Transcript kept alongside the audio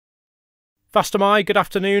Fast am I, good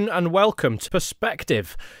afternoon and welcome to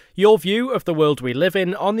Perspective, your view of the world we live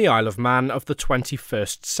in on the Isle of Man of the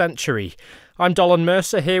 21st century. I'm Dolan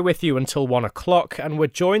Mercer here with you until 1 o'clock and we're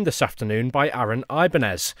joined this afternoon by Aaron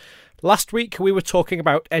Ibanez. Last week we were talking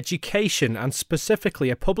about education and specifically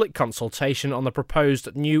a public consultation on the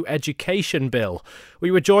proposed new education bill. We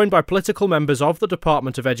were joined by political members of the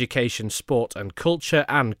Department of Education, Sport and Culture,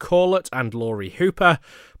 Anne Corlett and Laurie Hooper,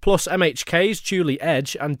 plus MHK's Julie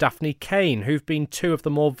Edge and Daphne Kane, who've been two of the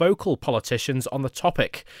more vocal politicians on the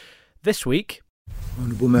topic. This week...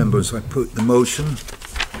 Honourable members, I put the motion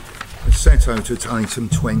set out at item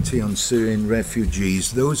 20 on Syrian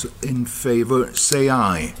refugees. Those in favour say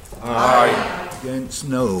aye. Aye. Against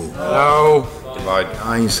no. No. Divide.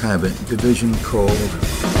 Ayes have it. Division called.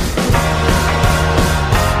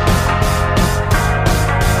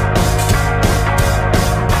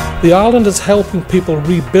 The island is helping people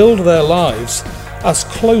rebuild their lives as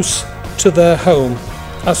close to their home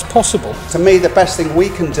as possible. To me, the best thing we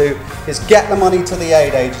can do is get the money to the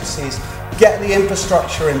aid agencies, get the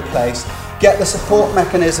infrastructure in place, get the support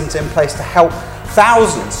mechanisms in place to help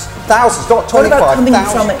thousands, not 25,000. What about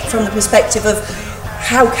coming from the perspective of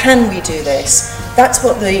how can we do this? That's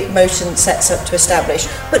what the motion sets up to establish,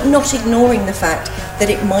 but not ignoring the fact that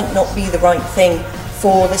it might not be the right thing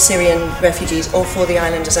for the Syrian refugees or for the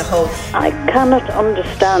island as a whole. I cannot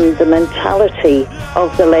understand the mentality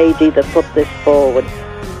of the lady that put this forward.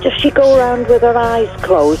 Does she go around with her eyes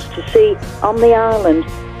closed to see on the island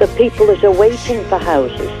the people that are waiting for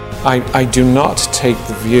houses? I do not take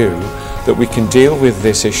the view that we can deal with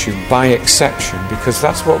this issue by exception, because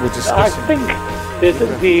that's what we're discussing. I think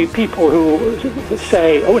that the people who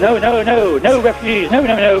say, oh no refugees,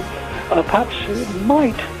 no, perhaps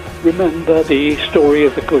might remember the story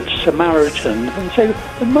of the Good Samaritan and say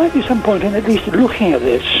there might be some point in at least looking at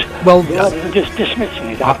this rather than just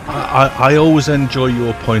dismissing it. I always enjoy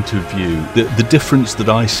your point of view. The difference that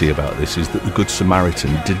I see about this is that the Good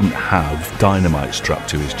Samaritan didn't have dynamite strapped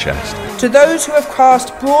to his chest. To those who have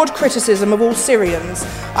cast broad criticism of all Syrians,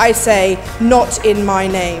 I say, not in my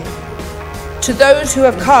name. To those who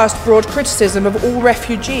have cast broad criticism of all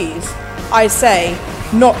refugees, I say,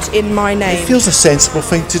 not in my name. It feels a sensible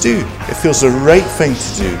thing to do. It feels the right thing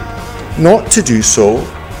to do. Not to do so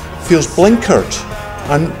feels blinkered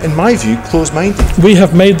and, in my view, closed-minded. We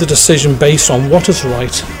have made the decision based on what is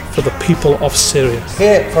right for the people of Syria.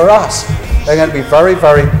 Here, for us, they're going to be very,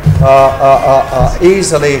 very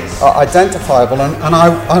easily identifiable, and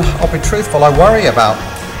I'll be truthful, I worry about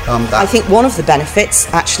that. I think one of the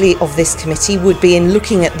benefits, actually, of this committee would be in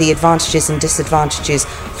looking at the advantages and disadvantages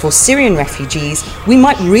for Syrian refugees. We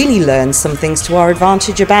might really learn some things to our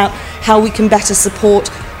advantage about how we can better support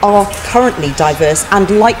our currently diverse and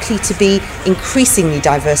likely to be increasingly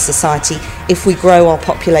diverse society if we grow our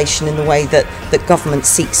population in the way that government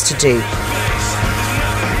seeks to do.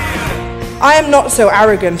 I am not so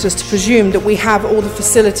arrogant as to presume that we have all the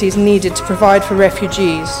facilities needed to provide for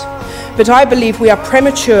refugees. But I believe we are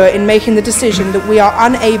premature in making the decision that we are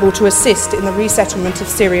unable to assist in the resettlement of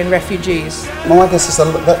Syrian refugees. My guess is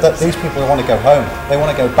that these people want to go home. They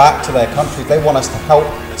want to go back to their country. They want us to help.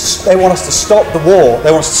 They want us to stop the war.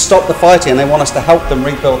 They want us to stop the fighting, and they want us to help them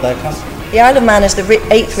rebuild their country. The Isle of Man, as the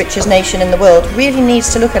 8th richest nation in the world, really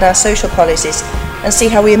needs to look at our social policies and see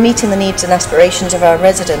how we are meeting the needs and aspirations of our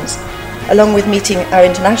residents, along with meeting our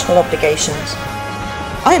international obligations.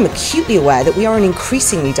 I am acutely aware that we are an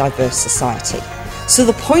increasingly diverse society. So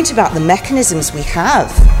the point about the mechanisms we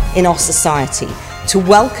have in our society to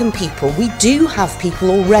welcome people, we do have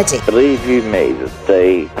people already. Believe you me that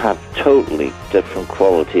they have totally different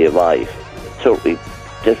quality of life, totally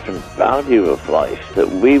different value of life, that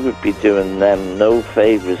we would be doing them no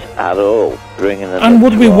favours at all, bringing them. And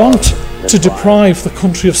would we want to deprive the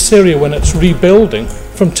country of Syria, when it's rebuilding,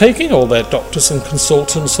 from taking all their doctors and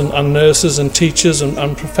consultants and nurses and teachers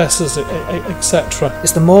and professors, etc.?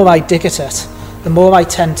 It's the more I dig at it, the more I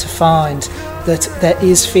tend to find that there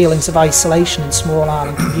is feelings of isolation in small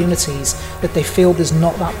island communities, that they feel there's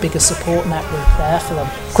not that big a support network there for them.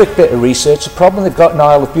 Quick bit of research, the problem they've got in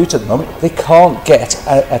Isle of Bute at the moment, they can't get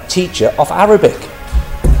a teacher of Arabic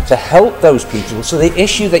to help those people. So the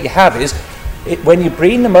issue that you have is, when you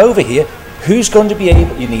bring them over here, who's going to be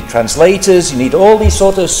able, you need translators, you need all these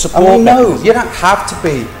sort of support. And we know, you don't have to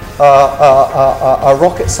be a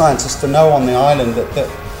rocket scientist to know on the island that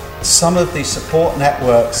some of these support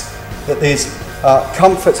networks, that these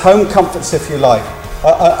comforts, home comforts if you like,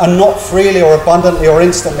 are not freely or abundantly or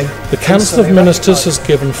instantly. The Council of Ministers has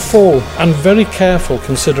given full and very careful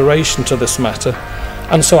consideration to this matter,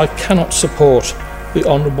 and so I cannot support the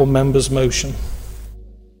Honourable Member's motion.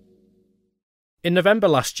 In November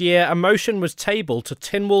last year, a motion was tabled to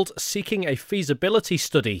Tynwald seeking a feasibility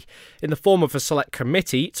study in the form of a select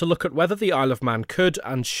committee to look at whether the Isle of Man could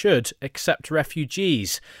and should accept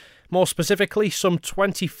refugees. More specifically, some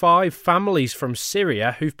 25 families from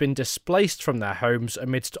Syria who've been displaced from their homes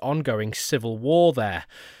amidst ongoing civil war there.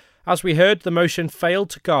 As we heard, the motion failed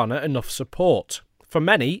to garner enough support. For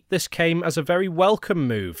many, this came as a very welcome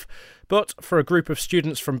move. But for a group of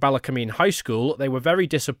students from Ballakermeen High School, they were very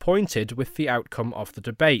disappointed with the outcome of the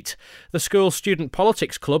debate. The school's student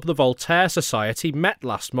politics club, the Voltaire Society, met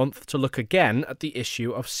last month to look again at the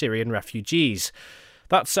issue of Syrian refugees.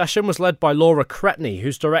 That session was led by Laura Cretney,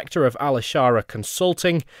 who's director of Ciara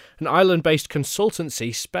Consulting, an island-based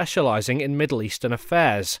consultancy specialising in Middle Eastern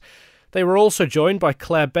affairs. They were also joined by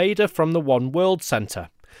Claire Bader from the One World Centre.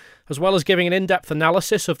 As well as giving an in-depth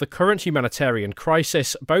analysis of the current humanitarian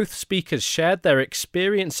crisis, both speakers shared their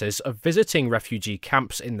experiences of visiting refugee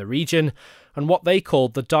camps in the region and what they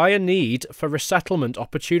called the dire need for resettlement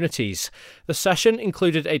opportunities. The session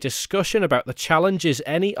included a discussion about the challenges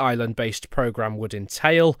any island-based programme would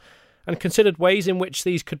entail and considered ways in which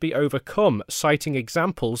these could be overcome, citing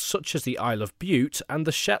examples such as the Isle of Bute and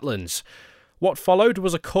the Shetlands. What followed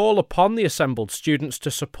was a call upon the assembled students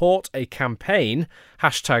to support a campaign,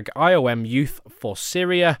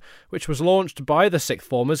 #IOMYouthForSyria, which was launched by the sixth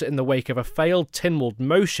formers in the wake of a failed Tynwald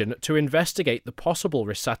motion to investigate the possible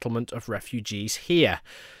resettlement of refugees here.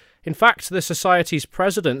 In fact, the Society's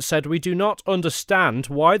president said, "We do not understand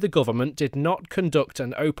why the government did not conduct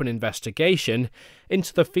an open investigation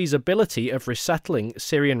into the feasibility of resettling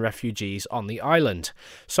Syrian refugees on the island."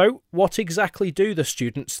 So, what exactly do the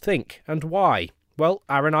students think, and why? Well,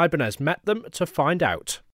 Aaron Ibanez met them to find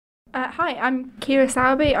out. Hi, I'm Ciara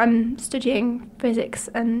Sowerby. I'm studying physics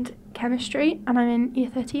and chemistry, and I'm in Year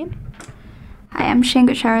 13. Hi, I'm Shanne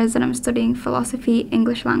Gutierrez, and I'm studying philosophy,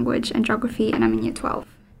 English language, and geography, and I'm in Year 12.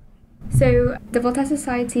 So, the Voltaire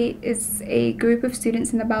Society is a group of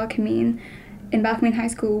students in Ballakermeen High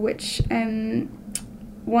School, which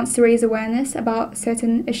wants to raise awareness about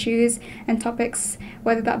certain issues and topics,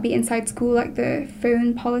 whether that be inside school, like the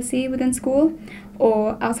phone policy within school,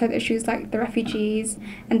 or outside issues like the refugees.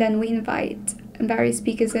 And then we invite various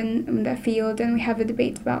speakers in their field, and we have a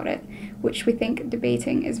debate about it, which we think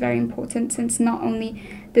debating is very important, since not only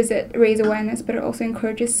does it raise awareness, but it also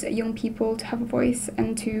encourages young people to have a voice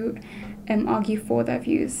and to argue for their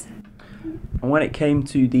views. And when it came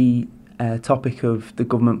to the topic of the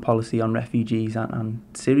government policy on refugees and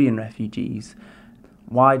Syrian refugees,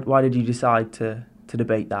 why did you decide to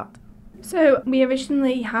debate that? So we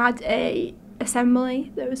originally had a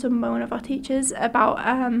assembly that was from one of our teachers about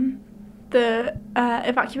the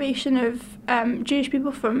evacuation of Jewish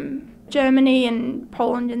people from Germany and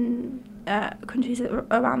Poland and countries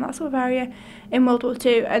around that sort of area in World War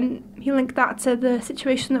II, and he linked that to the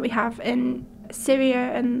situation that we have in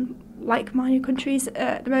Syria and like-minded countries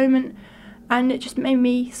at the moment, and it just made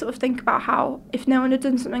me sort of think about how if no one had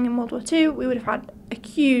done something in World War II, we would have had a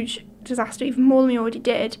huge disaster, even more than we already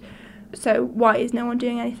did. So why is no one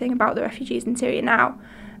doing anything about the refugees in Syria now?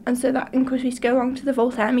 And so that encouraged me to go along to the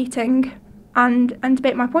Voltaire meeting and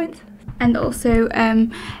debate my points. And also,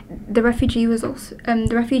 the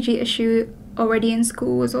refugee issue already in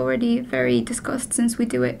school was already very discussed, since we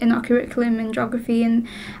do it in our curriculum in geography and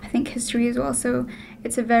I think history as well. So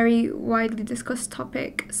it's a very widely discussed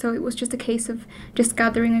topic. So it was just a case of just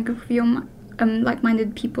gathering a group of young,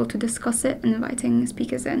 like-minded people to discuss it and inviting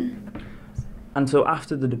speakers in. And so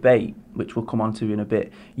after the debate, which we'll come on to in a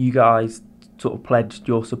bit, you guys sort of pledged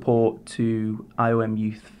your support to IOM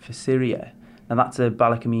Youth for Syria. And that's a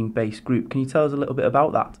Ballakermeen-based group. Can you tell us a little bit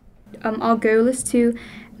about that? Our goal is to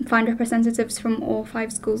find representatives from all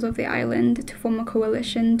 5 schools of the island to form a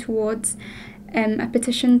coalition towards a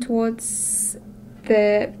petition towards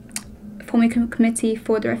the forming a committee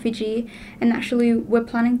for the refugee. And actually, we're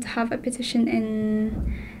planning to have a petition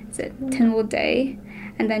in Tynwald Day,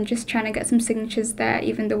 and then just trying to get some signatures there.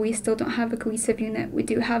 Even though we still don't have a cohesive unit, we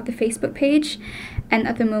do have the Facebook page, and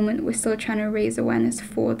at the moment we're still trying to raise awareness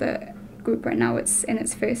for the group. Right now it's in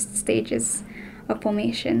its first stages of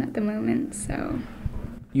formation at the moment. So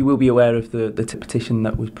you will be aware of the petition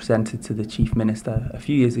that was presented to the Chief Minister a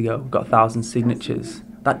few years ago. Got 1,000 signatures.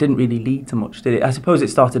 That didn't really lead to much, did it? I suppose it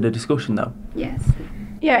started a discussion though. Yes.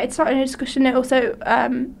 Yeah, it started a discussion. It also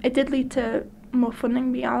it did lead to more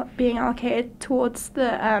funding being allocated towards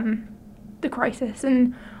the crisis,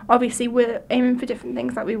 and obviously we're aiming for different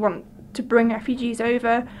things, like we want to bring refugees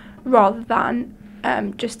over rather than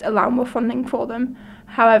just allow more funding for them.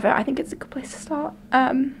 However, I think it's a good place to start,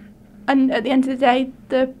 and at the end of the day,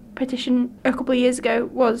 the petition a couple of years ago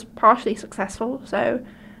was partially successful, so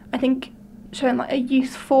I think showing like a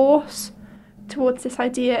youth force towards this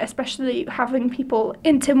idea, especially having people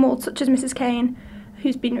in Tynwald such as Mrs. Kane,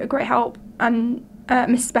 who's been a great help, and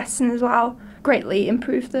Mrs. Besson as well, greatly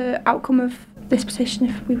improved the outcome of this petition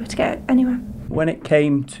if we were to get it anywhere. When it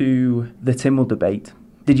came to the Tynwald debate,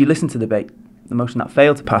 did you listen to the debate? The motion that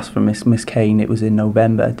failed to pass from Miss Kane, it was in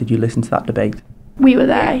November. Did you listen to that debate? We were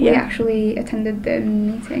there, We actually attended the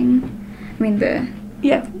meeting.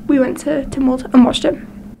 Yeah, we went to Tynwald and watched it.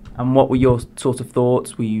 And what were your sort of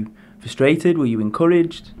thoughts? Were you frustrated? Were you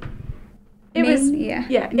encouraged? It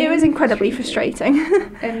was incredibly frustrating.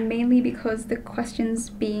 And mainly because the questions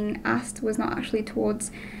being asked was not actually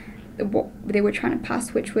towards what they were trying to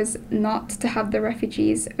pass, which was not to have the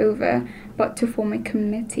refugees over, but to form a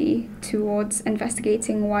committee towards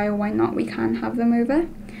investigating why or why not we can have them over.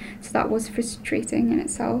 So that was frustrating in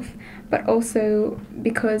itself, but also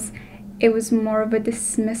because it was more of a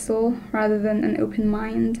dismissal rather than an open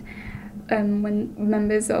mind. When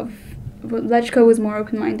members of LegCo was more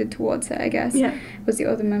open-minded towards it, I guess. Yeah. It was the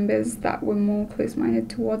other members that were more close-minded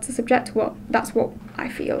towards the subject. Well, that's what I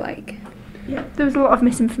feel like. Yeah, there was a lot of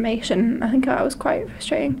misinformation. I think I was quite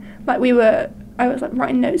frustrating. I was like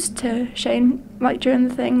writing notes to Shane during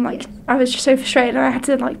the thing. I was just so frustrated, and I had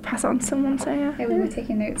to pass on to someone. So yeah, we were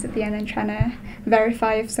taking notes at the end and trying to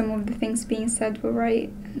verify if some of the things being said were right,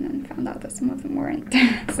 and then found out that some of them weren't.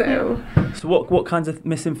 So what kinds of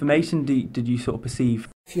misinformation did you sort of perceive?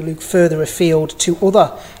 If you look further afield to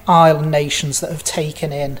other island nations that have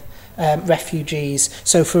taken in refugees,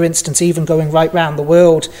 so for instance, even going right round the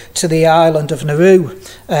world to the island of Nauru,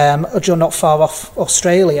 not far off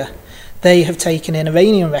Australia, they have taken in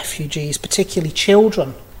Iranian refugees, particularly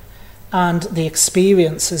children, and the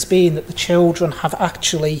experience has been that the children have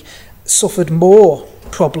actually suffered more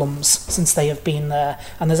problems since they have been there,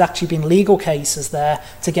 and there's actually been legal cases there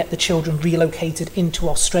to get the children relocated into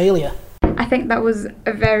Australia. I think that was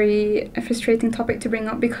a very frustrating topic to bring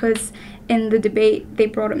up, because in the debate they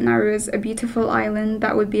brought up Nauru as a beautiful island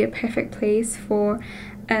that would be a perfect place for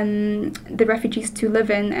the refugees to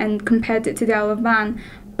live in, and compared it to the Isle of Man.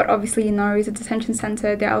 But obviously Nauru is a detention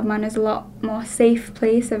centre, the Isle of Man is a lot more safe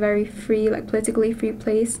place, a very free, politically free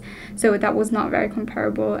place, so that was not very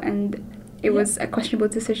comparable, and it was a questionable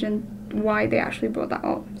decision why they actually brought that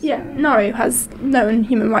up. Yeah, Nauru has known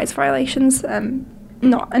human rights violations,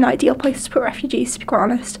 not an ideal place to put refugees, to be quite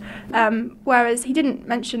honest. Whereas he didn't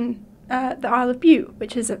mention the Isle of Bute,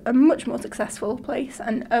 which is a much more successful place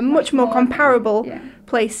and a much more comparable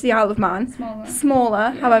place to the Isle of Man.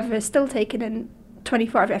 Smaller, however, is still taken in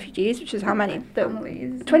 25 refugees, which is how many?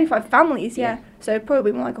 25 families, yeah. So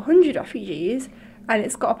probably more like 100 refugees, and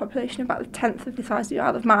it's got a population about a tenth of the size of the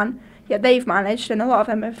Isle of Man. Yet they've managed, and a lot of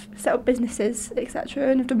them have set up businesses, etc.,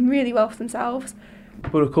 and have done really well for themselves.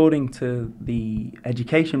 But according to the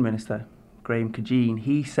Education Minister, Graham Kajin,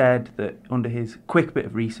 he said that under his quick bit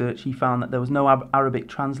of research, he found that there was no Arabic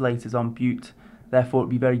translators on Bute, therefore it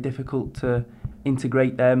would be very difficult to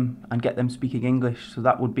integrate them and get them speaking English. So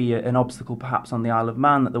that would be an obstacle perhaps on the Isle of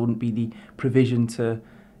Man, that there wouldn't be the provision to,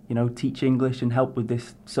 teach English and help with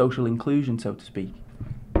this social inclusion, so to speak.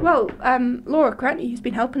 Well, Laura Cretney, who's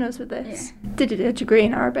been helping us with this, did a degree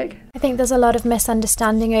in Arabic. I think there's a lot of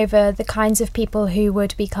misunderstanding over the kinds of people who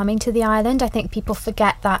would be coming to the island. I think people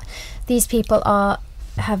forget that these people are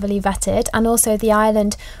heavily vetted, and also the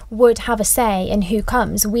island would have a say in who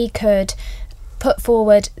comes. We could put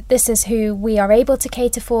forward, this is who we are able to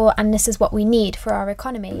cater for, and this is what we need for our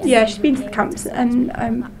economy. Yeah, she's been to the camps, and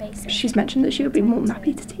she's mentioned that she would be more than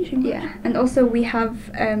happy to teach English. Yeah, and also we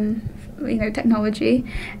have technology.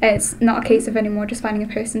 It's not a case of anymore just finding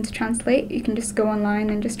a person to translate. You can just go online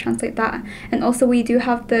and just translate that. And also we do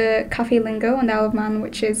have the Cafe Lingo on the Isle of Man,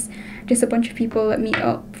 which is just a bunch of people that meet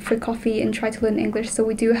up for coffee and try to learn English. So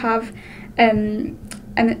we do have and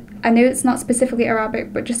I know it's not specifically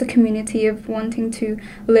Arabic, but just a community of wanting to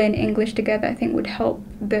learn English together, I think would help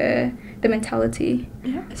the mentality.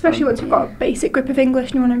 Yeah, especially once you've got a basic grip of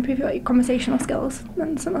English and you want to improve your conversational skills,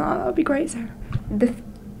 then something like that would be great. So the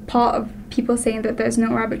part of people saying that there's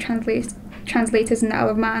no Arabic translators in the Isle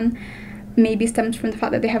of Man maybe stems from the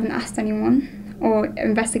fact that they haven't asked anyone or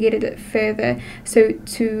investigated it further. So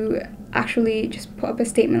to actually just put up a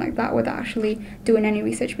statement like that without actually doing any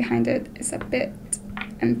research behind it is a bit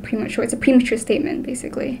premature. It's a premature statement,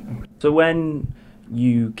 basically. So when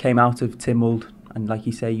you came out of Tynwald, and like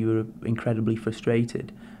you say, you were incredibly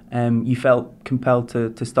frustrated, you felt compelled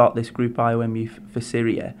to start this group IOM Youth for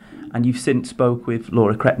Syria, and you've since spoke with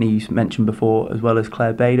Laura Cretney, you mentioned before, as well as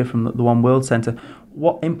Claire Bader from the One World Centre.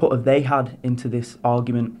 What input have they had into this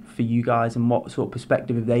argument for you guys, and what sort of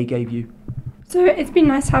perspective have they gave you? So it's been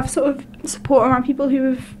nice to have sort of support around people who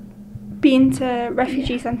have been to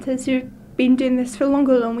refugee centres who've been doing this for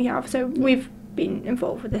longer than we have. So we've been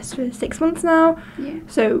involved with this for 6 months now.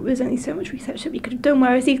 So there's only so much research that we could have done,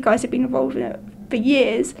 whereas these guys have been involved in it for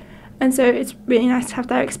years. And so it's really nice to have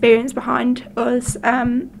their experience behind us,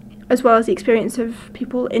 as well as the experience of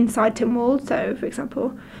people inside Tynwald. So, for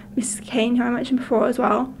example, Mrs. Kane, who I mentioned before as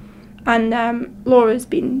well. And Laura's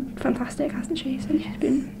been fantastic, hasn't she? So she's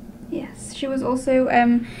been... Yes, she was also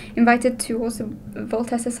invited to also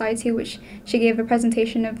Voltaire Society, which she gave a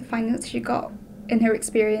presentation of the findings she got in her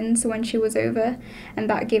experience when she was over, and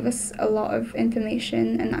that gave us a lot of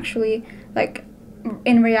information. And actually, like,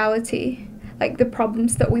 in reality, like the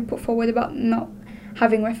problems that we put forward about not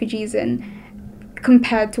having refugees in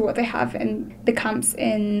compared to what they have in the camps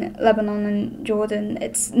in Lebanon and Jordan,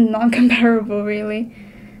 it's non-comparable, really.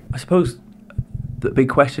 I suppose the big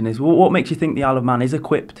question is, what makes you think the Isle of Man is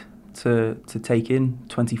equipped to take in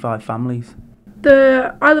 25 families?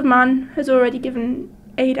 The Isle of Man has already given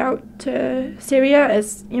aid out to Syria,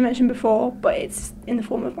 as you mentioned before, but it's in the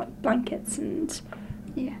form of like blankets and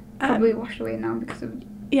probably washed away now because of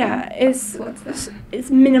it's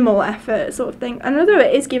minimal effort sort of thing. And although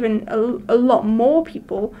it is given a lot more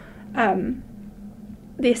people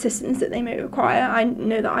the assistance that they may require, I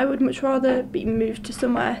know that I would much rather be moved to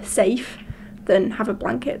somewhere safe than have a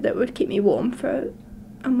blanket that would keep me warm for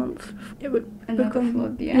a month. It would become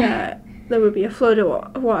flood, there would be a flood or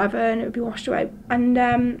whatever, and it would be washed away. And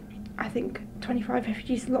I think 25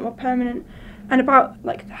 refugees is a lot more permanent. And about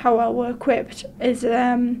like how well we're equipped is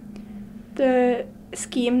the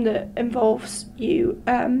scheme that involves you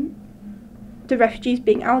the refugees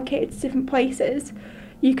being allocated to different places.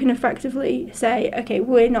 You can effectively say, okay,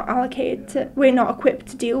 we're not equipped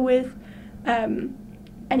to deal with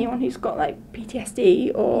anyone who's got like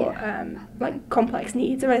PTSD or like complex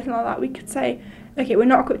needs or anything like that. We could say, okay, we're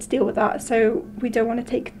not equipped to deal with that, so we don't want to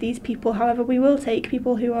take these people. However, we will take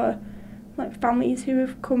people who are like families who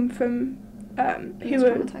have come from who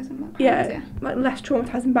are like less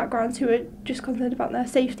traumatizing backgrounds, who are just concerned about their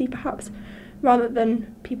safety perhaps, rather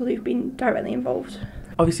than people who've been directly involved.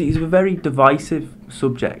 Obviously, it's a very divisive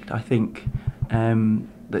subject, I think,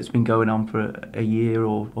 that's been going on for a year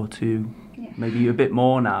or two, maybe a bit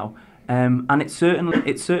more now. And it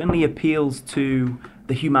certainly appeals to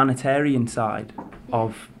the humanitarian side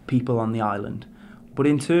of people on the island. But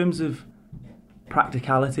in terms of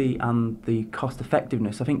practicality and the cost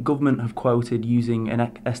effectiveness, I think government have quoted using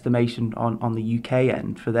an estimation on the UK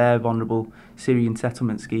end for their vulnerable Syrian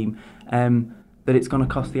settlement scheme, that it's going to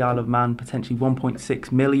cost the Isle of Man potentially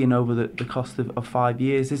 1.6 million over the cost of 5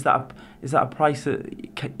 years. Is that a price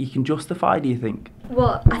that you can justify, do you think?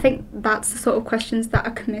 Well, I think that's the sort of questions that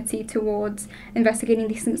a committee towards investigating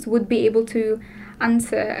these things would be able to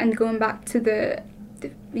answer. And going back to the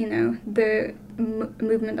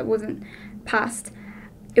movement that wasn't passed,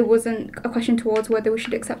 it wasn't a question towards whether we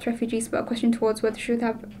should accept refugees, but a question towards whether we should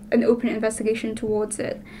have an open investigation towards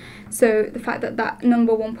it. So the fact that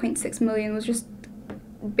number 1.6 million was just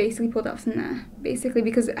basically pulled out from there, basically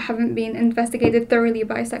because it haven't been investigated thoroughly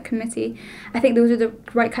by a set committee. I think those are the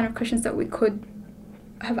right kind of questions that we could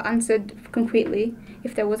have answered concretely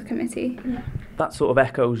if there was a committee. Yeah. That sort of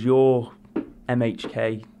echoes your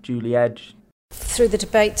MHK, Julie Edge. Through the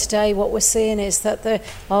debate today, what we're seeing is that there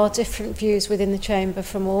are different views within the chamber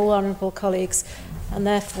from all honourable colleagues, and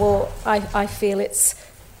therefore I feel it's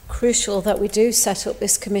crucial that we do set up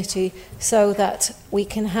this committee so that we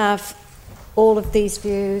can have all of these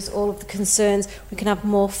views, all of the concerns, we can have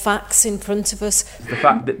more facts in front of us. The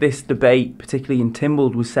fact that this debate, particularly in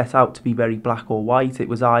Tynwald, was set out to be very black or white. It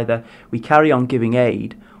was either we carry on giving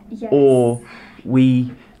aid or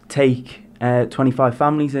we take 25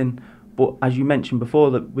 families in. But as you mentioned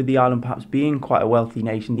before, that with the island perhaps being quite a wealthy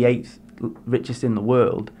nation, the 8th richest in the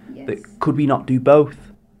world, that could we not do both?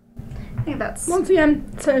 I think that's... Once again,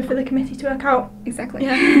 something for the committee to work out. Exactly.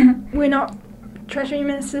 Yeah. We're not Treasury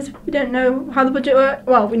ministers. We don't know how the budget works.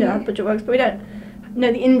 Well, we know how the budget works, but we don't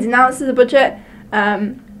know the ins and outs of the budget.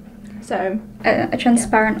 So a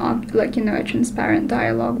transparent, a transparent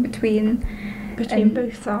dialogue between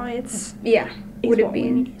both sides. Yeah, would have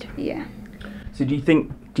been. Yeah. So do you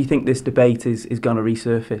think this debate is going to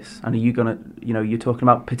resurface? And are you going to, you're talking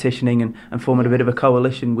about petitioning and forming a bit of a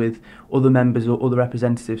coalition with other members or other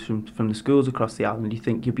representatives from the schools across the island. Do you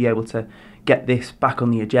think you'll be able to get this back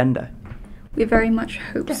on the agenda? We very much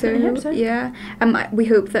hope so. Yeah. We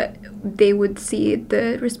hope that they would see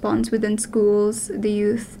the response within schools, the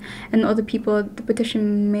youth, and other people the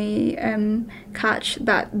petition may catch,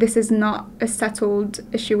 that this is not a settled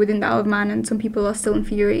issue within the Isle of Man, and some people are still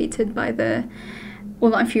infuriated by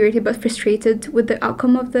not infuriated, but frustrated with the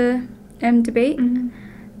outcome of the debate.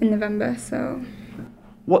 in November. So,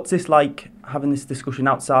 what's this like, having this discussion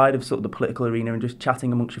outside of sort of the political arena and just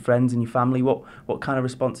chatting amongst your friends and your family? What kind of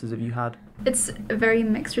responses have you had? It's a very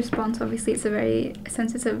mixed response. Obviously, it's a very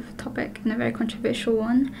sensitive topic and a very controversial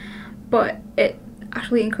one, but it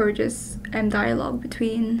actually encourages dialogue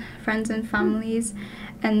between friends and families,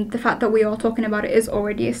 and the fact that we're all talking about it is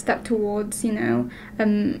already a step towards,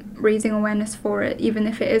 raising awareness for it. Even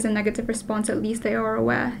if it is a negative response, at least they are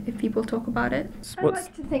aware if people talk about it. I'd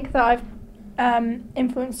like to think that I've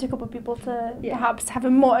influenced a couple of people to perhaps have a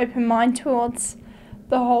more open mind towards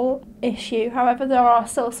the whole issue. However, there are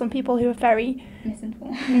still some people who are very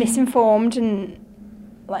misinformed and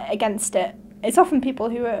against it. It's often people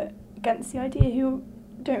who are against the idea who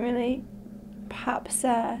don't really, perhaps,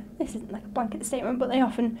 this isn't like a blanket statement, but they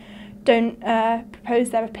often don't propose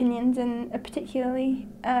their opinions in a particularly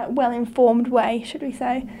well-informed way, should we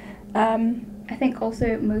say. I think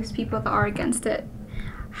also most people that are against it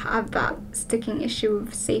have that sticking issue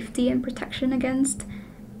of safety and protection against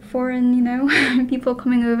foreign, people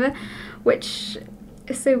coming over, which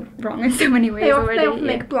is so wrong in so many ways already. They often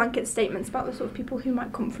make blanket statements about the sort of people who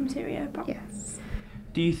might come from Syria. Yes.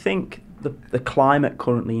 Do you think the climate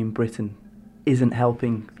currently in Britain isn't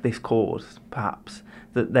helping this cause, perhaps?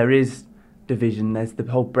 That there is division, there's the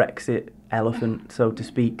whole Brexit elephant, so to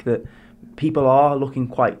speak, that people are looking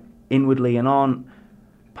quite inwardly and aren't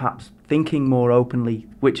perhaps thinking more openly,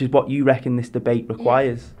 which is what you reckon this debate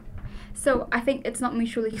requires? So I think it's not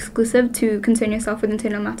mutually exclusive to concern yourself with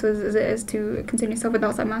internal matters as it is to concern yourself with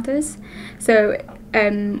outside matters. So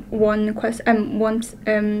one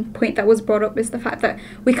point that was brought up is the fact that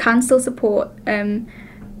we can still support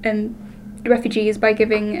refugees by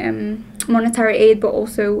giving monetary aid, but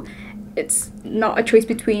also it's not a choice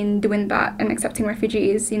between doing that and accepting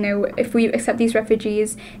refugees. If we accept these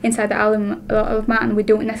refugees inside the Isle of Man, we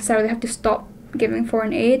don't necessarily have to stop giving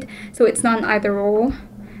foreign aid. So it's not an either or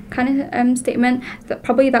kind of statement.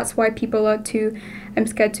 That's why people are too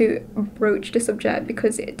scared to broach the subject,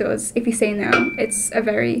 because it does, if you say no, it's a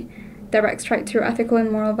very direct strike to your ethical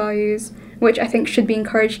and moral values, which I think should be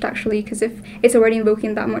encouraged actually, because if it's already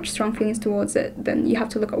invoking that much strong feelings towards it, then you have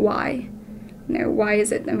to look at why. Why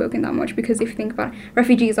is it invoking that much? Because if you think about it,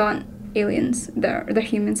 refugees aren't aliens, they're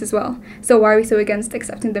humans as well. So why are we so against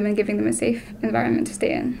accepting them and giving them a safe environment to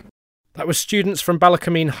stay in? That was students from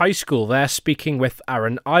Ballakermeen High School there speaking with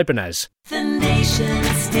Aaron Ibanez. The Nation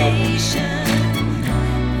Station,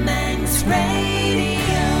 Manx Radio.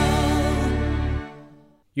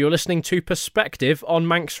 You're listening to Perspective on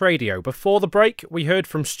Manx Radio. Before the break, we heard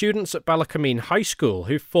from students at Ballakermeen High School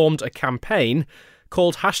who formed a campaign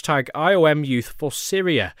called #IOM Youth for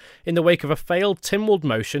Syria in the wake of a failed Tynwald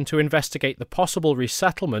motion to investigate the possible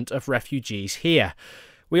resettlement of refugees here.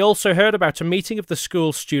 We also heard about a meeting of the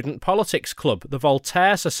school's student politics club, the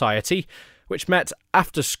Voltaire Society, which met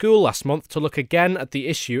after school last month to look again at the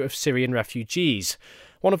issue of Syrian refugees.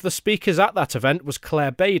 One of the speakers at that event was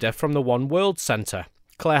Claire Bader from the One World Centre.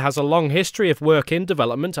 Claire has a long history of work in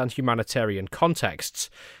development and humanitarian contexts.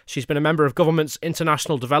 She's been a member of government's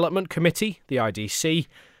International Development Committee, the IDC,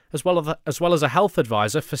 as well as a health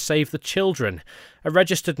advisor for Save the Children. A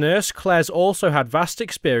registered nurse, Claire's also had vast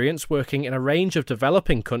experience working in a range of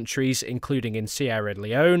developing countries, including in Sierra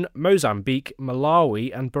Leone, Mozambique,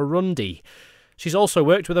 Malawi and Burundi. She's also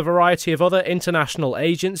worked with a variety of other international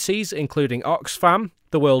agencies, including Oxfam,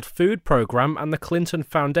 the World Food Programme and the Clinton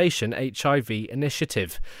Foundation HIV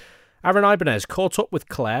Initiative. Aaron Ibanez caught up with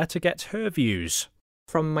Claire to get her views.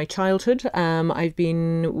 From my childhood, I've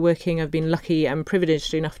been lucky and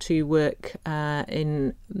privileged enough to work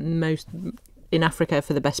in Africa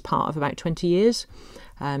for the best part of about 20 years.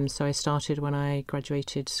 So I started when I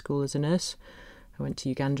graduated school as a nurse. I went to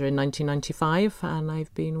Uganda in 1995 and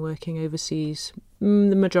I've been working overseas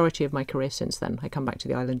the majority of my career since then. I come back to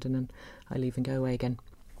the island and then I leave and go away again.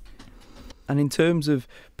 And in terms of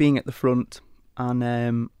being at the front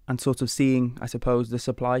and sort of seeing, I suppose, the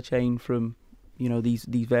supply chain from these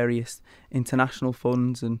various international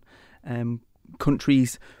funds and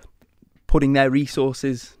countries putting their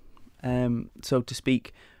resources, so to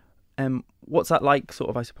speak. What's that like, sort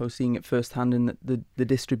of, I suppose, seeing it firsthand and the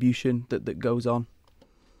distribution that goes on?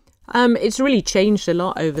 It's really changed a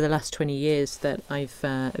lot over the last 20 years that I've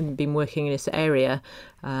been working in this area.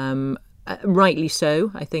 Rightly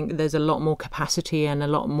so. I think there's a lot more capacity and a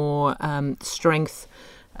lot more strength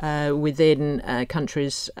within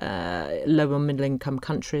countries, low and middle income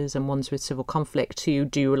countries and ones with civil conflict to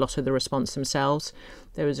do a lot of the response themselves.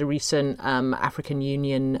 There was a recent African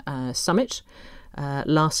Union summit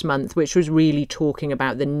last month, which was really talking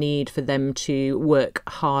about the need for them to work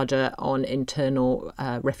harder on internal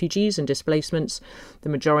refugees and displacements. The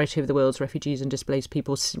majority of the world's refugees and displaced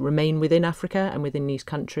people remain within Africa and within these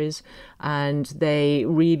countries, and they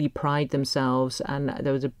really pride themselves. And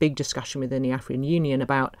there was a big discussion within the African Union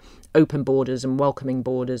about open borders and welcoming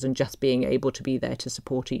borders and just being able to be there to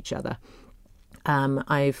support each other.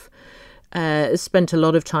 I've spent a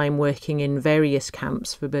lot of time working in various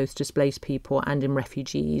camps for both displaced people and in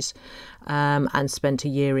refugees, and spent a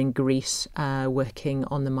year in Greece working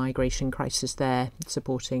on the migration crisis there,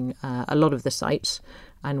 supporting a lot of the sites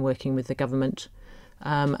and working with the government.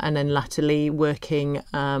 And then latterly working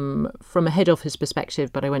from a head office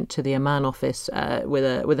perspective, but I went to the Amman office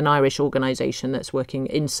with an Irish organisation that's working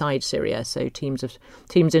inside Syria, so teams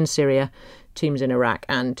in Syria, teams in Iraq,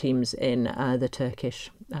 and teams in the Turkish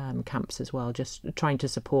camps as well, just trying to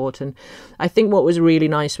support. And I think what was really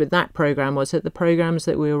nice with that programme was that the programmes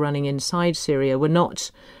that we were running inside Syria were not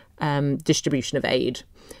distribution of aid.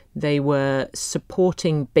 They were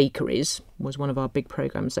supporting bakeries, was one of our big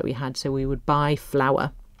programmes that we had. So we would buy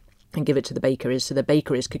flour and give it to the bakeries so the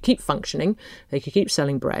bakeries could keep functioning, they could keep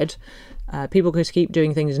selling bread, people could keep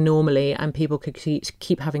doing things normally, and people could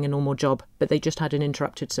keep having a normal job, but they just had an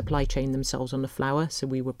interrupted supply chain themselves on the flour, so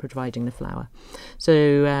we were providing the flour.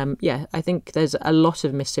 So I think there's a lot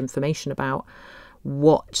of misinformation about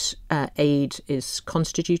what aid is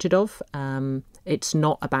constituted of. It's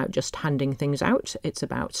not about just handing things out. It's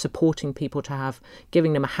about supporting people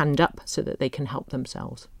giving them a hand up so that they can help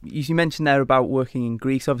themselves. You mentioned there about working in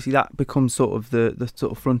Greece. Obviously, that becomes sort of the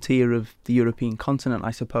sort of frontier of the European continent, I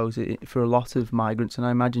suppose, for a lot of migrants. And I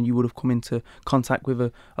imagine you would have come into contact with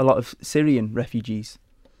a lot of Syrian refugees.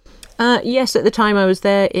 Yes, at the time I was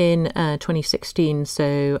there in 2016,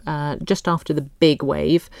 so just after the big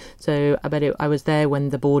wave. So I was there when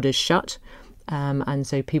the borders shut. And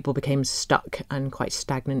so people became stuck and quite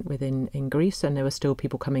stagnant in Greece, and there were still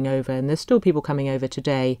people coming over, and there's still people coming over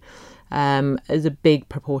today. As a big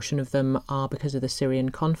proportion of them are because of the Syrian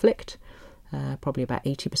conflict, probably about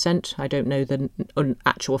 80%. I don't know the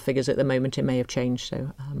actual figures at the moment, it may have changed,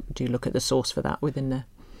 so do look at the source for that within the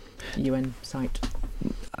UN site.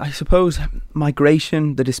 I suppose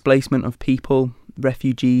migration, the displacement of people,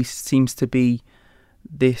 refugees, seems to be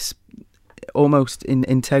this almost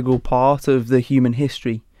integral part of the human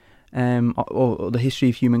history, or the history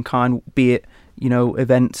of humankind, be it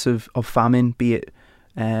events of famine, be it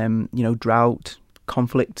drought,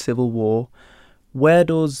 conflict, civil war. Where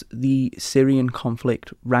does the Syrian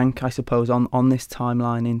conflict rank, I suppose, on this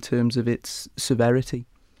timeline in terms of its severity?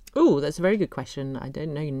 Oh, that's a very good question. I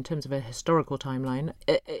don't know in terms of a historical timeline.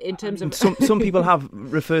 In terms of some people have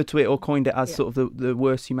referred to it or coined it as sort of the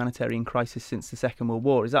worst humanitarian crisis since the Second World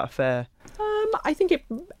War. Is that fair? I think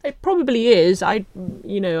it probably is. I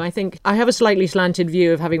think I have a slightly slanted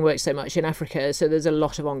view of having worked so much in Africa. So there's a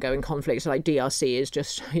lot of ongoing conflicts. Like DRC is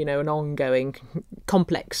just an ongoing,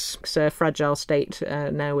 complex, fragile state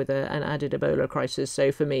now with an added Ebola crisis.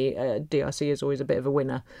 So for me, DRC is always a bit of a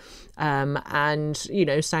winner. And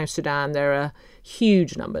South Sudan, there are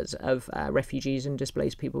huge numbers of refugees and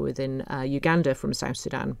displaced people within Uganda from South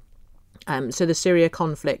Sudan. So the Syria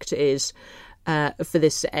conflict is, for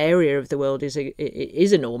this area of the world,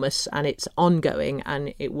 is enormous, and it's ongoing,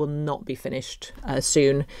 and it will not be finished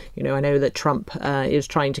soon. I know that Trump is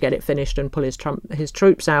trying to get it finished and pull his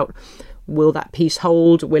troops out. Will that peace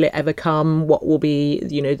hold? Will it ever come? What will be,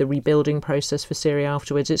 the rebuilding process for Syria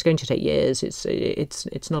afterwards? It's going to take years.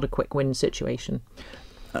 It's not a quick win situation.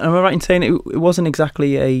 Am I right in saying it wasn't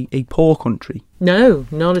exactly a poor country? No,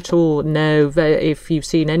 not at all. No, if you've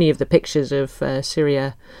seen any of the pictures of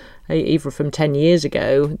Syria, even from 10 years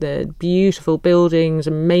ago, the beautiful buildings,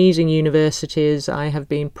 amazing universities. I have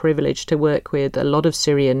been privileged to work with a lot of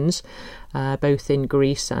Syrians, both in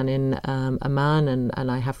Greece and in Amman,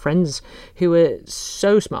 and I have friends who are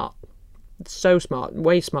so smart,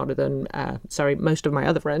 way smarter than, most of my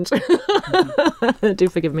other friends. Do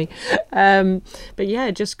forgive me. But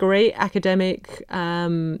yeah, just great academic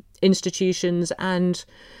institutions, and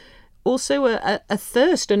also a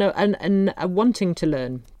thirst and a wanting to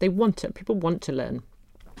learn. People want to learn.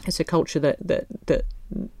 It's a culture that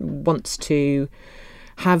wants to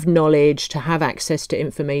have knowledge, to have access to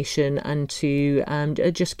information, and to are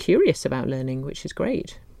just curious about learning, which is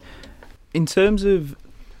great. In terms of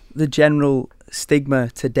the general stigma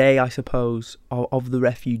today, I suppose, of the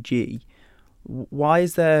refugee, why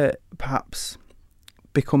is there perhaps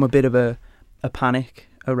become a bit of a panic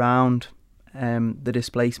around the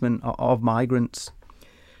displacement of migrants?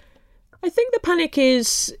 I think the panic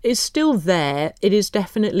is still there. It is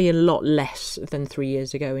definitely a lot less than 3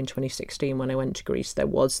 years ago in 2016 when I went to Greece. There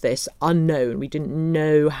was this unknown. We didn't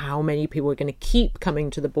know how many people were going to keep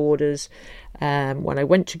coming to the borders. When I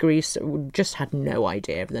went to Greece, we just had no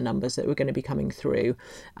idea of the numbers that were going to be coming through.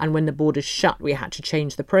 And when the borders shut, we had to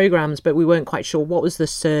change the programmes, but we weren't quite sure what was the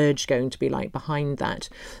surge going to be like behind that.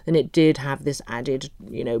 And it did have this added,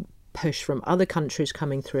 push from other countries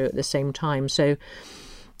coming through at the same time. So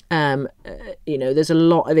there's a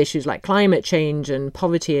lot of issues like climate change and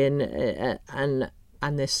poverty and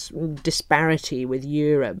this disparity with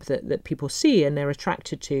Europe that people see and they're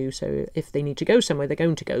attracted to. So if they need to go somewhere, they're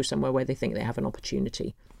going to go somewhere where they think they have an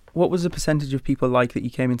opportunity. What was the percentage of people like that you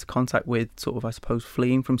came into contact with, sort of, I suppose,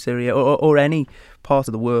 fleeing from Syria or any part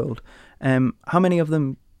of the world? How many of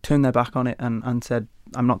them turned their back on it and said,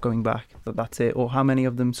 I'm not going back, that's it? Or how many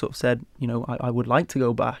of them sort of said, I would like to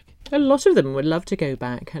go back? A lot of them would love to go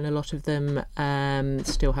back, and a lot of them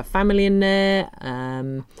still have family in there.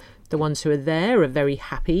 The ones who are there are very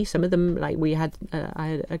happy. Some of them, like we had,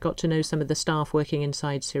 I got to know some of the staff working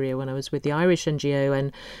inside Syria when I was with the Irish NGO,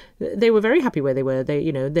 and they were very happy where they were.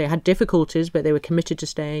 They had difficulties, but they were committed to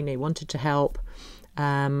staying. They wanted to help.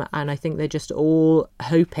 And I think they're just all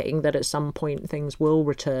hoping that at some point things will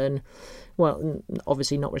return. Well,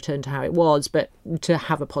 obviously not return to how it was, but to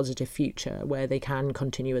have a positive future where they can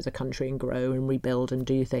continue as a country and grow and rebuild and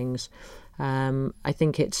do things. I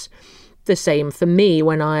think it's the same for me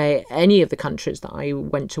when any of the countries that I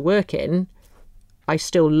went to work in, I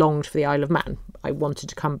still longed for the Isle of Man. I wanted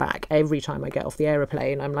to come back every time I get off the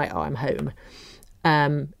aeroplane. I'm like, I'm home.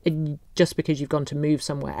 Just because you've gone to move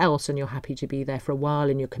somewhere else and you're happy to be there for a while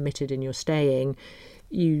and you're committed and you're staying,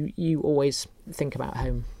 you always think about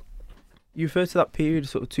home. You refer to that period,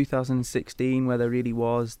 sort of 2016, where there really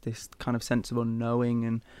was this kind of sense of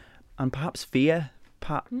unknowing and perhaps fear.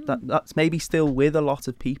 That's maybe still with a lot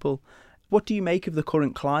of people. What do you make of the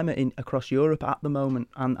current climate across Europe at the moment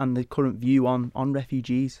and the current view on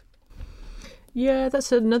refugees? Yeah,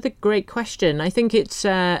 that's another great question. I think it's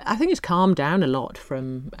calmed down a lot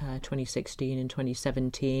from 2016 and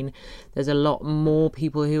 2017. There's a lot more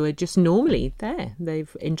people who are just normally there.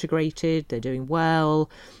 They've integrated, they're doing well.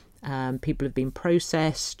 People have been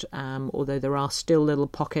processed, although there are still little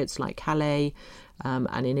pockets like Calais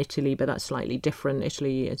and in Italy, but that's slightly different.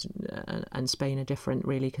 Italy and Spain are different,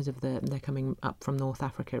 really, because of they're coming up from North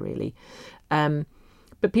Africa, really.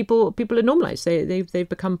 But people are normalised. They've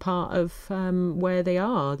become part of where they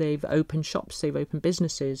are. They've opened shops. They've opened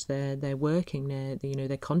businesses. They're working.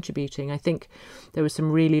 They're contributing. I think there were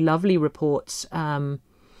some really lovely reports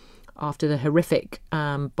after the horrific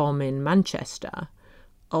bomb in Manchester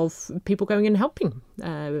of people going and helping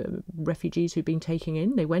refugees who've been taken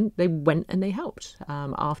in. They went and they helped.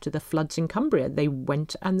 After the floods in Cumbria, they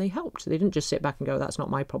went and they helped. They didn't just sit back and go, that's not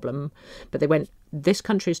my problem. But they went, this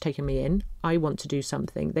country has taken me in. I want to do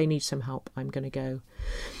something. They need some help. I'm going to go.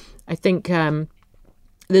 I think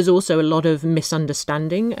there's also a lot of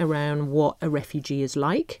misunderstanding around what a refugee is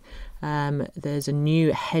like. There's a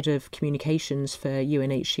new head of communications for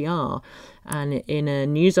UNHCR, and in a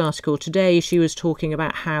news article today she was talking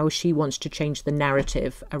about how she wants to change the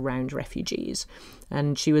narrative around refugees,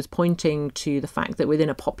 and she was pointing to the fact that within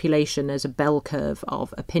a population there's a bell curve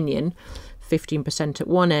of opinion. 15% at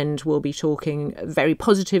one end will be talking very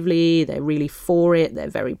positively, they're really for it, they're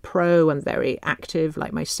very pro and very active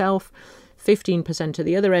like myself. 15% at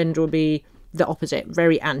the other end will be the opposite,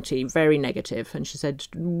 very anti, very negative. And she said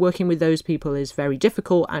working with those people is very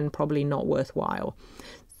difficult and probably not worthwhile.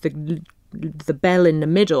 The bell in the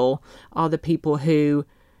middle are the people who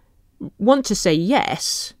want to say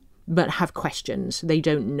yes, but have questions. They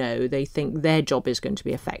don't know. They think their job is going to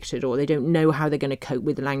be affected, or they don't know how they're going to cope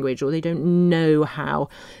with the language, or they don't know how,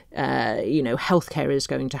 healthcare is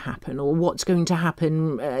going to happen, or what's going to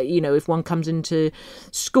happen, if one comes into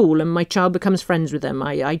school and my child becomes friends with them.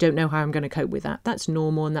 I don't know how I'm going to cope with that. That's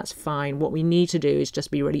normal and that's fine. What we need to do is just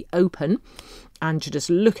be really open and to just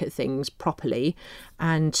look at things properly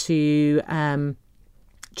and to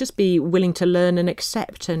just be willing to learn and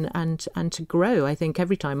accept and to grow. I think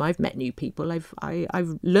every time I've met new people,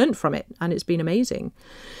 I've learned from it, and it's been amazing.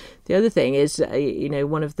 The other thing is,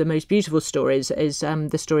 one of the most beautiful stories is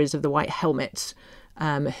the stories of the White Helmets,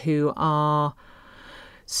 who are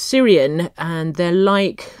Syrian, and they're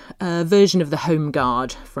like a version of the Home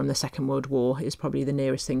Guard from the Second World War, is probably the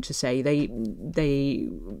nearest thing to say. They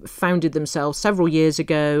founded themselves several years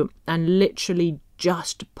ago and literally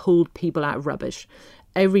just pulled people out of rubbish.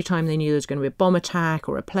 Every time they knew there was going to be a bomb attack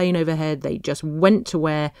or a plane overhead, they just went to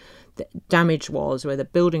where the damage was, where the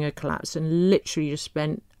building had collapsed, and literally just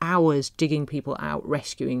spent hours digging people out,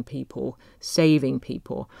 rescuing people, saving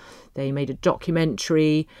people. They made a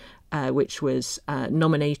documentary which was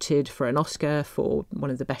nominated for an Oscar for one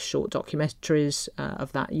of the best short documentaries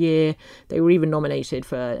of that year. They were even nominated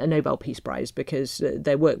for a Nobel Peace Prize because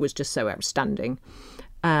their work was just so outstanding.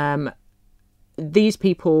 These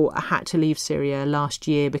people had to leave Syria last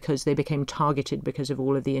year because they became targeted because of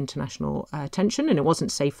all of the international attention, and it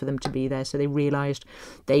wasn't safe for them to be there, so they realised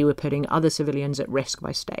they were putting other civilians at risk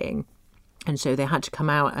by staying. And so they had to come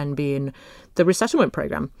out and be in the resettlement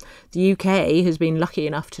programme. The UK has been lucky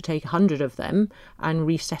enough to take 100 of them and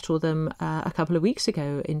resettle them a couple of weeks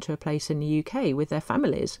ago into a place in the UK with their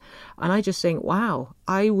families. And I just think, wow,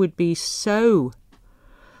 I would be so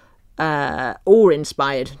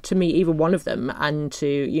awe-inspired to meet either one of them and to,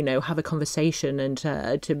 you know, have a conversation and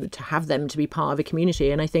to have them to be part of a community.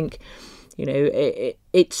 And I think, you know,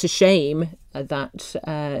 it's a shame that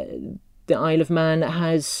the Isle of Man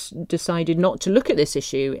has decided not to look at this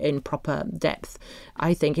issue in proper depth.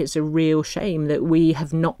 I think it's a real shame that we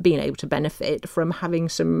have not been able to benefit from having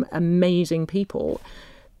some amazing people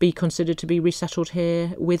be considered to be resettled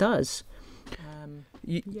here with us.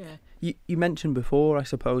 You mentioned before, I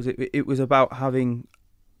suppose, it was about having,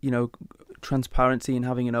 you know, transparency and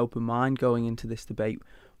having an open mind going into this debate.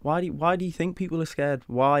 Why do you think people are scared?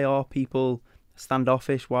 Why are people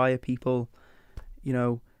standoffish? Why are people, you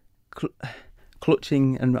know,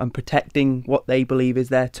 clutching and protecting what they believe is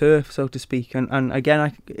their turf, so to speak? And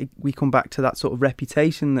again, we come back to that sort of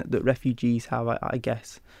reputation that refugees have, I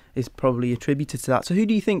guess, is probably attributed to that. So who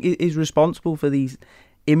do you think is responsible for these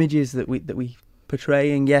images that we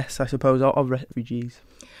portraying, yes, I suppose, of refugees?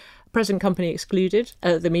 Present company excluded.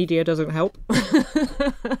 The media doesn't help.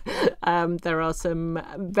 There are some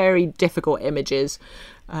very difficult images,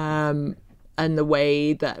 and the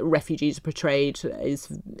way that refugees are portrayed is,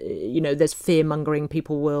 you know, there's fear-mongering.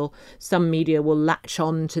 Some media will latch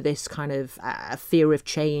on to this kind of fear of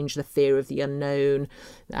change, the fear of the unknown.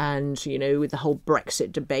 And, you know, with the whole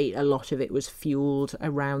Brexit debate, a lot of it was fueled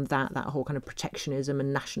around that whole kind of protectionism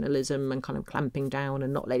and nationalism and kind of clamping down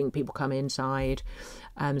and not letting people come inside.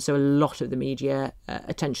 So a lot of the media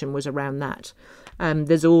attention was around that.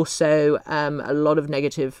 There's also a lot of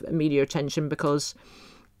negative media attention because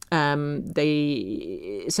some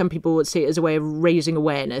people would see it as a way of raising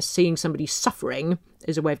awareness. Seeing somebody suffering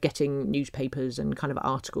is a way of getting newspapers and kind of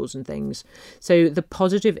articles and things. So the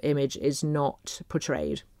positive image is not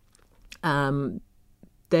portrayed.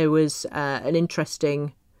 There was an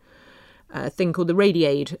interesting thing called the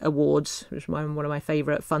Radiaid Awards, which is one of my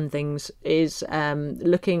favourite fun things, is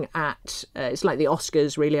looking at, it's like the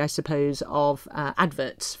Oscars really, I suppose, of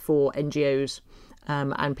adverts for NGOs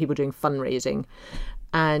and people doing fundraising.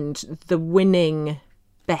 And the winning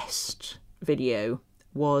best video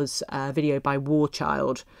was a video by War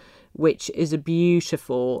Child, which is a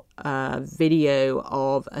beautiful video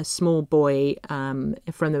of a small boy from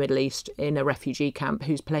the Middle East in a refugee camp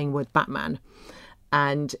who's playing with Batman.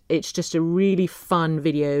 And it's just a really fun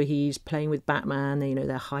video. He's playing with Batman. You know,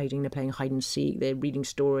 they're hiding, they're playing hide and seek, they're reading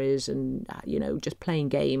stories and, you know, just playing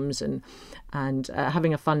games and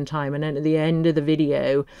having a fun time. And then at the end of the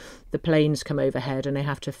video, the planes come overhead and they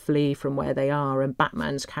have to flee from where they are, and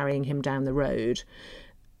Batman's carrying him down the road.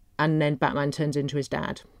 And then Batman turns into his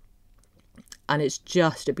dad. And it's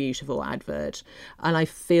just a beautiful advert. And I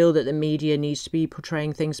feel that the media needs to be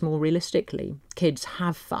portraying things more realistically. Kids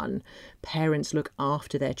have fun. Parents look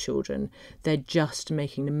after their children. They're just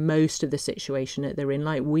making the most of the situation that they're in,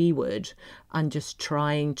 like we would, and just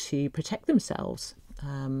trying to protect themselves.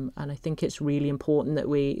 And I think it's really important that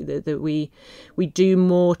we do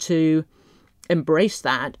more to embrace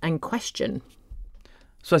that and question.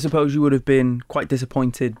 So I suppose you would have been quite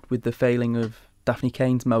disappointed with the failing of Daphne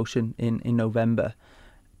Kane's motion in November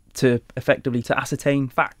to ascertain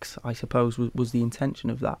facts, I suppose, was the intention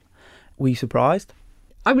of that. Were you surprised?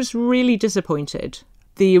 I was really disappointed.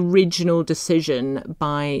 The original decision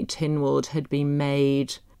by Tynwald had been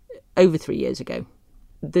made over 3 years ago.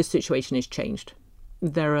 The situation has changed.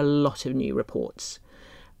 There are a lot of new reports.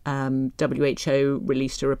 WHO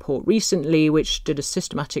released a report recently which did a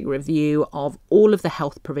systematic review of all of the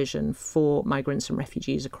health provision for migrants and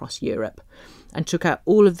refugees across Europe and took out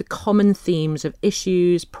all of the common themes of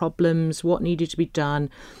issues, problems, what needed to be done.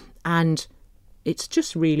 And it's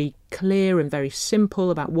just really clear and very simple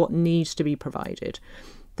about what needs to be provided.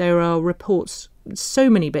 There are reports, so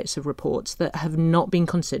many bits of reports that have not been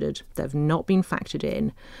considered, that have not been factored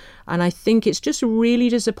in. And I think it's just really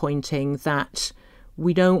disappointing that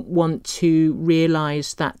we don't want to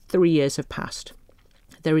realise that 3 years have passed.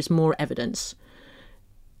 There is more evidence.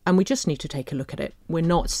 And we just need to take a look at it. We're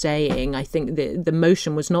not saying, I think the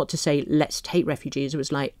motion was not to say, let's take refugees. It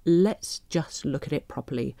was like, let's just look at it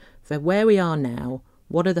properly. For where we are now,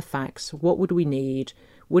 what are the facts? What would we need?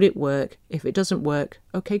 Would it work? If it doesn't work,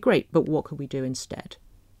 okay, great. But what could we do instead?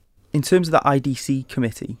 In terms of the IDC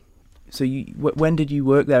committee, so when did you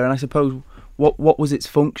work there? And I suppose, what was its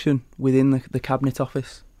function within the Cabinet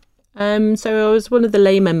Office? So I was one of the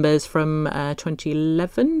lay members from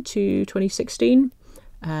 2011 to 2016.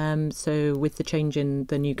 So with the change in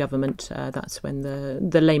the new government, that's when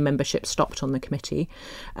the lay membership stopped on the committee.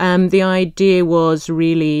 The idea was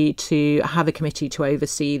really to have a committee to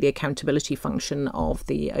oversee the accountability function of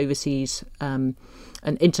the overseas and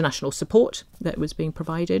international support that was being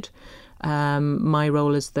provided. My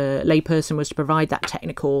role as the layperson was to provide that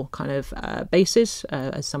technical kind of basis,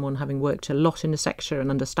 as someone having worked a lot in the sector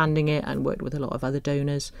and understanding it and worked with a lot of other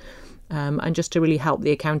donors. And just to really help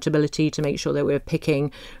the accountability to make sure that we're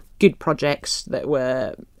picking good projects that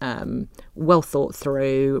were well thought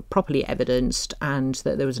through, properly evidenced, and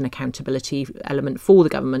that there was an accountability element for the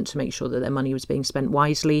government to make sure that their money was being spent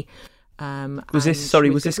wisely. Was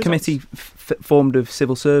this committee formed of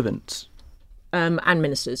civil servants? And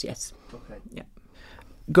ministers, yes. Okay. Yeah.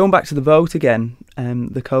 Going back to the vote again,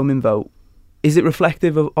 the CoMin vote, is it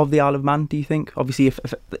reflective of the Isle of Man, do you think? Obviously, if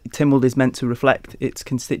Tynwald is meant to reflect its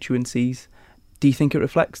constituencies, do you think it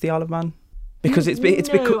reflects the Isle of Man? Because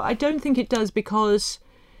No, I don't think it does, because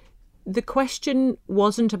the question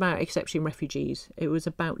wasn't about accepting refugees. It was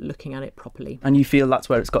about looking at it properly. And you feel that's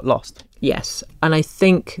where it's got lost? Yes. And I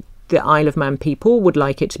think the Isle of Man people would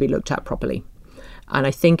like it to be looked at properly. And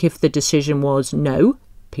I think if the decision was no,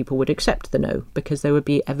 people would accept the no, because there would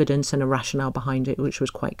be evidence and a rationale behind it, which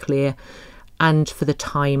was quite clear. And for the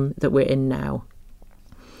time that we're in now.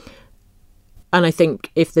 And I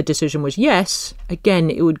think if the decision was yes,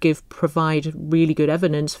 again, it would provide really good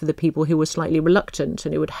evidence for the people who were slightly reluctant,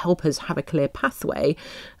 and it would help us have a clear pathway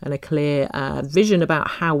and a clear vision about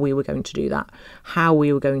how we were going to do that, how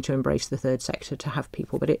we were going to embrace the third sector to have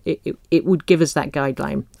people. But it would give us that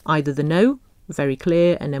guideline, either the no, very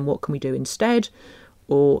clear, and then what can we do instead,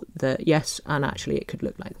 or the yes, and actually it could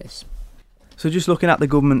look like this. So just looking at the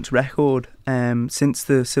government's record, since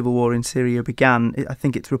the civil war in Syria began, I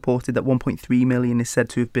think it's reported that 1.3 million is said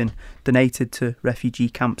to have been donated to refugee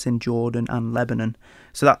camps in Jordan and Lebanon.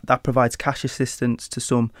 So that provides cash assistance to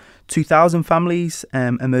some 2,000 families,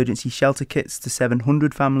 emergency shelter kits to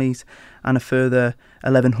 700 families, and a further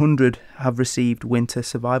 1,100 have received winter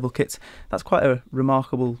survival kits. That's quite a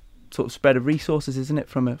remarkable sort of spread of resources, isn't it,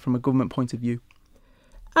 from a government point of view?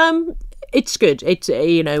 It's good. It's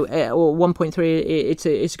 1.3. It's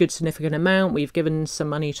a good significant amount. We've given some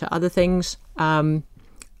money to other things. The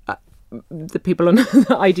people on the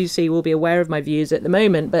IDC will be aware of my views at the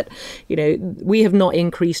moment, but we have not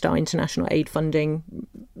increased our international aid funding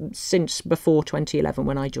since before 2011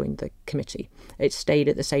 when I joined the committee. It stayed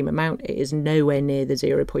at the same amount. It is nowhere near the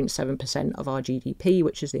 0.7% of our GDP,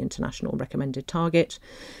 which is the international recommended target.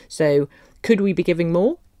 So could we be giving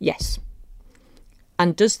more? Yes.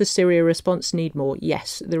 And does the Syria response need more?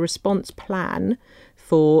 Yes. The response plan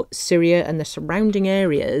for Syria and the surrounding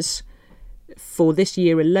areas for this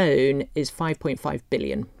year alone is 5.5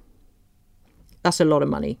 billion. That's a lot of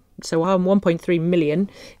money. So our 1.3 million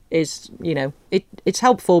is, it's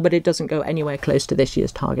helpful, but it doesn't go anywhere close to this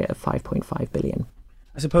year's target of 5.5 billion.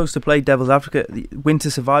 I suppose, to play devil's advocate, the winter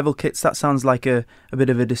survival kits, that sounds like a bit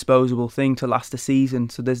of a disposable thing to last a season.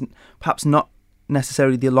 So there's perhaps not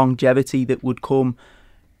necessarily the longevity that would come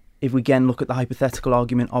if we again look at the hypothetical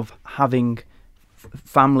argument of having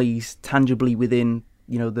families tangibly within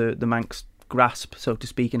the Manx grasp, so to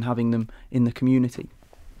speak, and having them in the community.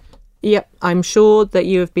 Yep, I'm sure that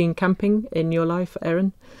you have been camping in your life,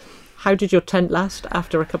 Erin. How did your tent last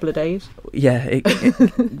after a couple of days? Yeah, it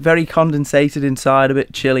very condensated inside, a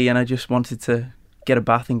bit chilly, and I just wanted to get a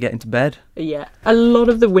bath and get into bed. Yeah, a lot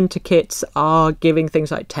of the winter kits are giving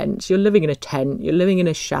things like tents. You're living in a tent, you're living in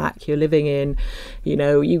a shack, you're living in,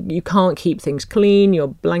 you can't keep things clean, your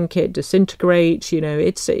blanket disintegrates,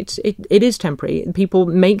 it is temporary. People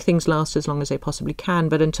make things last as long as they possibly can,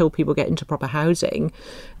 but until people get into proper housing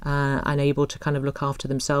and able to kind of look after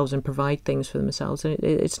themselves and provide things for themselves,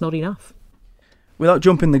 it's not enough. Without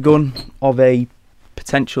jumping the gun of a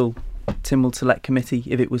potential Tynwald Select Committee,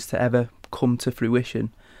 if it was to ever come to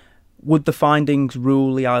fruition, would the findings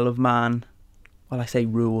rule the Isle of Man? Well, I say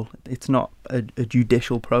rule, it's not a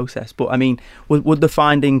judicial process, but I mean, would the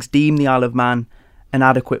findings deem the Isle of Man an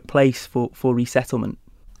adequate place for resettlement?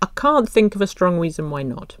 I can't think of a strong reason why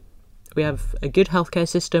not. We have a good healthcare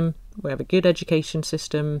system, we have a good education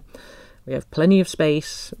system, We have plenty of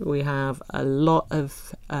space. We have a lot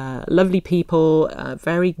of lovely people,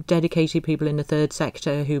 very dedicated people in the third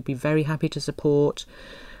sector who'd be very happy to support.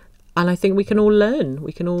 And I think we can all learn.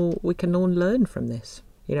 We can all learn from this.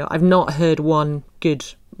 You know, I've not heard one good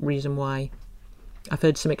reason why. I've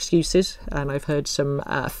heard some excuses, and I've heard some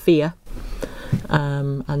fear,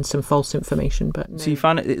 and some false information. But no. So you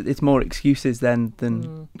find it's more excuses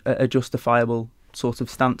than a justifiable sort of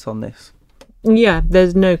stance on this? Yeah,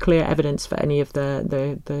 there's no clear evidence for any of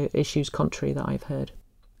the issues contrary that I've heard.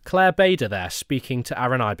 Claire Bader there speaking to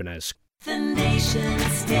Aaron Ibanez. The Nation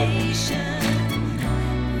Station.